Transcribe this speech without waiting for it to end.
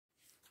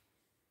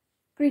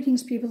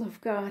Greetings, people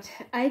of God.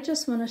 I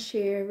just want to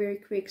share very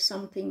quick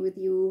something with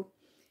you,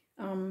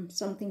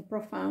 something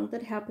profound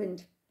that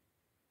happened.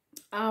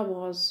 I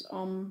was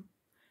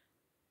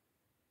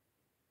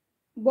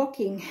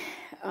walking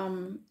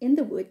in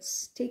the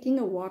woods, taking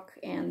a walk,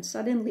 and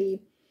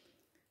suddenly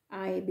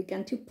I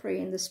began to pray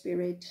in the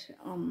Spirit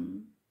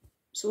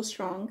so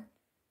strong,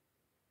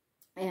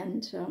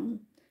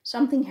 and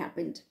something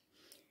happened.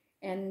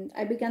 And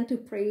I began to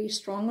pray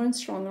stronger and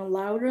stronger,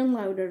 louder and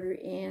louder,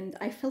 and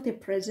I felt a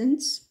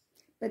presence,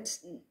 but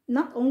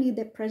not only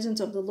the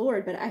presence of the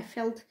Lord, but I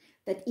felt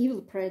that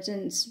evil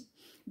presence,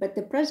 but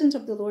the presence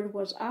of the Lord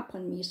was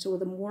upon me. So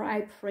the more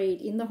I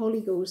prayed in the Holy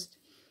Ghost,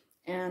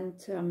 and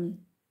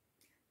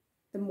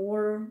the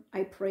more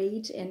I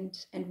prayed and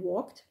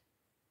walked,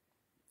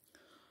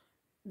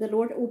 the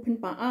Lord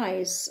opened my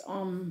eyes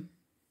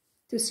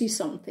to see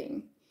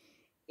something.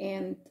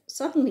 And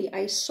suddenly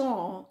I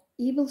saw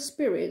evil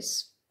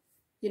spirits,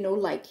 you know,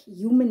 like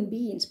human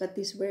beings, but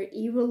these were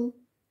evil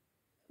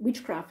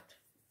witchcraft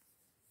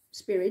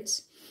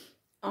spirits,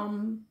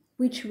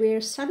 which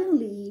were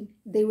suddenly,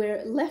 they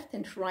were left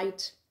and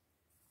right.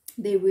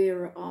 They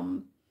were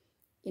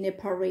in a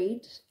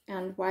parade,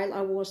 and while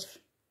I was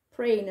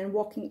praying and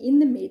walking in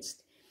the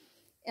midst,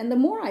 and the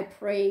more I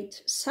prayed,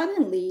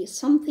 suddenly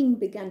something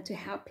began to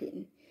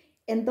happen.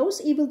 And those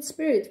evil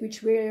spirits,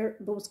 which were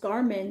those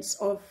garments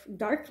of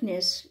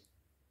darkness,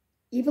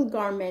 evil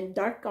garment,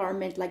 dark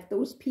garment, like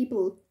those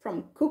people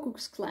from Ku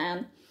Klux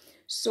Klan.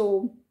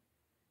 So,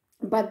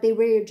 but they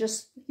were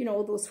just, you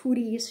know, those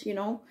hoodies, you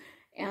know,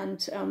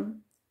 and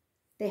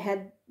they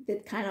had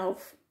that kind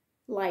of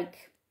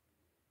like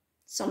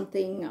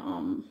something,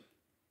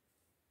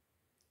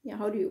 yeah,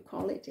 how do you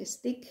call it, a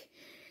stick,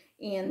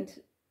 and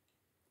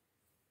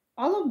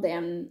all of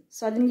them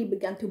suddenly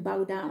began to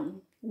bow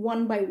down,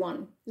 one by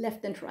one,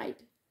 left and right.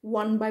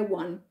 One by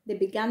one,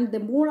 the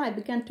more I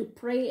began to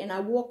pray and I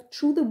walked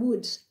through the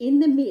woods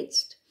in the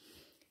midst,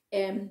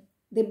 they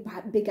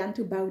began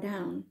to bow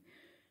down.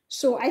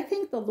 So I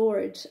thank the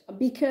Lord,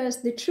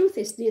 because the truth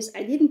is this: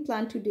 I didn't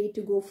plan today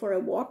to go for a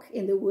walk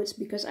in the woods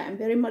because I am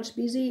very much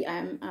busy.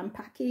 I'm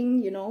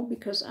packing, you know,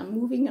 because I'm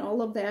moving and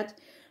all of that.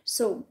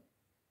 So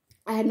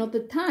I had not the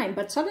time,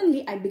 but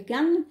suddenly I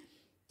began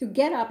to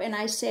get up and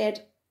I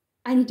said,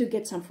 I need to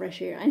get some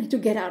fresh air. I need to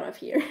get out of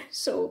here.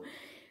 So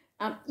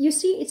you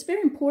see, it's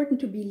very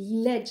important to be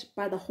led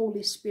by the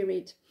Holy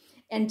Spirit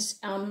and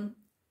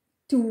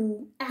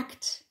to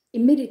act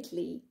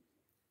immediately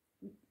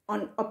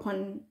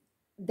upon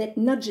that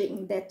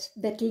nudging,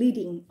 that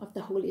leading of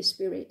the Holy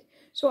Spirit.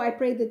 So I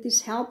pray that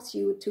this helps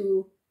you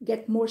to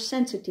get more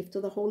sensitive to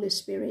the Holy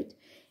Spirit.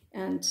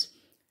 And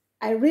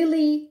I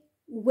really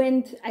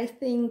went, I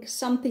think,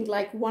 something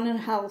like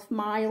 1.5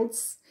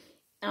 miles,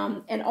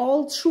 and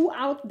all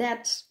throughout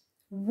that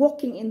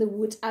walking in the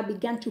woods, I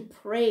began to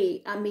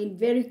pray. I mean,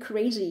 very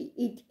crazy.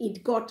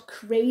 It got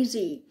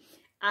crazy.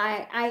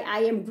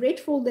 I am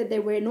grateful that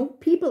there were no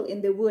people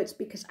in the woods,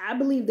 because I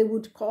believe they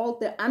would call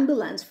the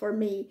ambulance for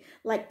me.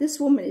 Like, this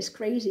woman is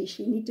crazy.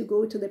 She needs to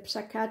go to the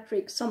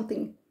psychiatric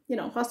something, you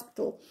know,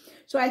 hospital.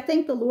 So I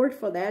thank the Lord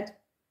for that.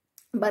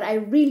 But I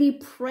really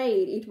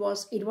prayed. It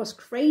was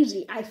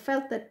crazy. I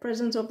felt that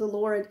presence of the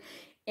Lord,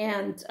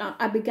 and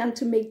I began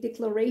to make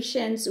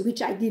declarations,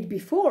 which I did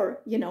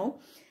before, you know.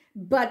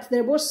 But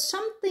there was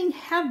something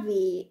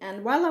heavy,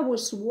 and while I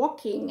was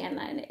walking,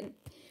 and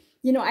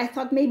you know, I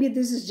thought maybe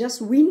this is just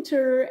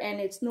winter and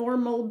it's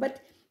normal,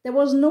 but there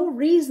was no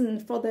reason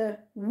for the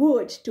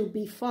wood to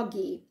be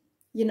foggy.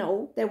 You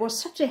know, there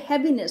was such a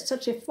heaviness,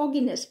 such a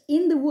fogginess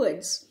in the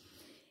woods.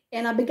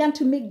 And I began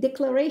to make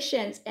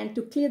declarations and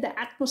to clear the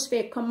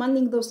atmosphere,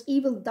 commanding those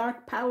evil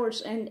dark powers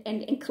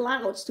and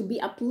clouds to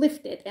be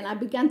uplifted. And I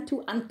began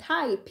to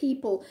untie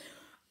people,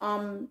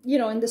 you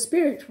know, in the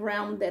spirit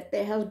realm, that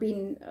there has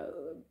been,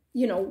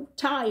 you know,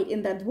 tied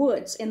in that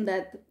woods, in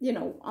that, you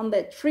know, on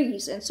the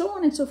trees, and so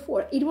on and so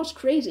forth. It was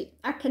crazy.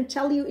 I can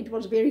tell you, it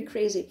was very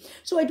crazy.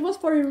 So it was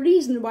for a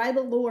reason why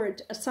the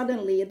Lord,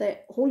 suddenly the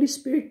Holy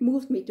Spirit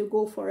moved me to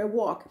go for a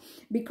walk,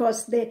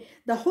 because the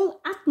whole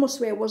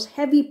atmosphere was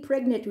heavy,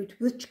 pregnant with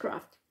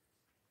witchcraft.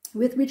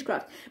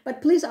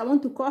 But please, I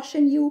want to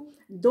caution you,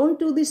 don't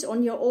do this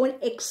on your own,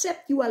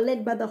 except you are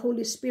led by the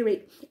Holy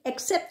Spirit,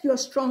 except you are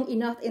strong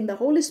enough in the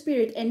Holy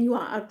Spirit and you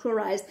are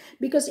authorized.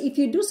 Because if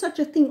you do such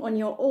a thing on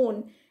your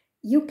own,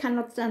 you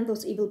cannot stand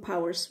those evil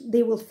powers.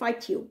 They will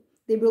fight you.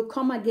 They will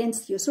come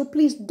against you. So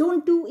please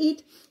don't do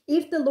it.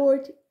 If the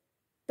Lord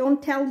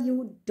don't tell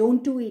you,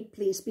 don't do it,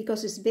 please,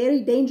 because it's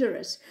very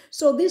dangerous.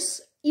 So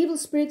this evil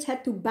spirits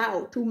had to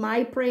bow to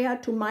my prayer,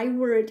 to my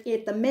word,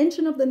 at the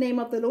mention of the name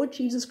of the Lord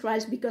Jesus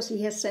Christ, because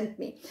he has sent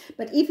me.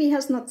 But if he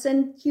has not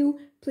sent you,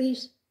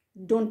 please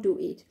don't do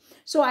it.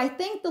 So I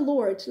thank the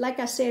Lord. Like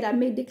I said, I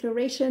made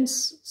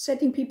declarations,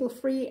 setting people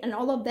free and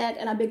all of that.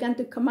 And I began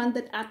to command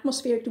that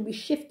atmosphere to be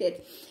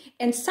shifted.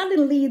 And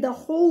suddenly the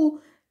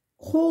whole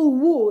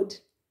wood,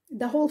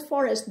 the whole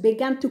forest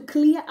began to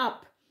clear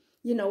up,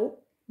 you know,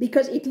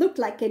 because it looked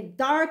like a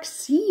dark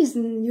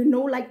season, you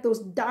know, like those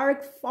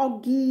dark,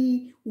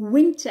 foggy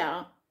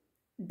winter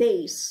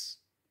days.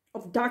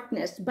 of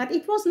darkness, but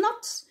it was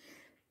not,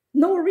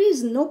 no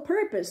reason, no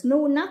purpose,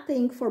 no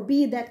nothing for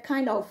be that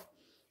kind of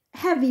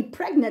heavy,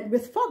 pregnant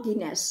with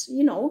fogginess,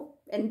 you know,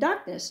 and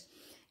darkness.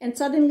 And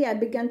suddenly I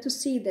began to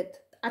see that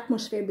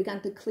atmosphere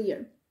began to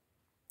clear,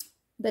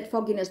 that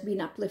fogginess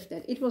being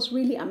uplifted. It was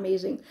really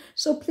amazing.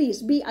 So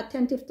please be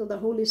attentive to the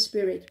Holy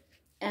Spirit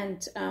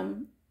and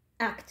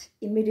act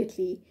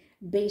immediately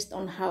based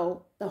on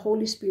how the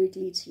Holy Spirit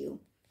leads you.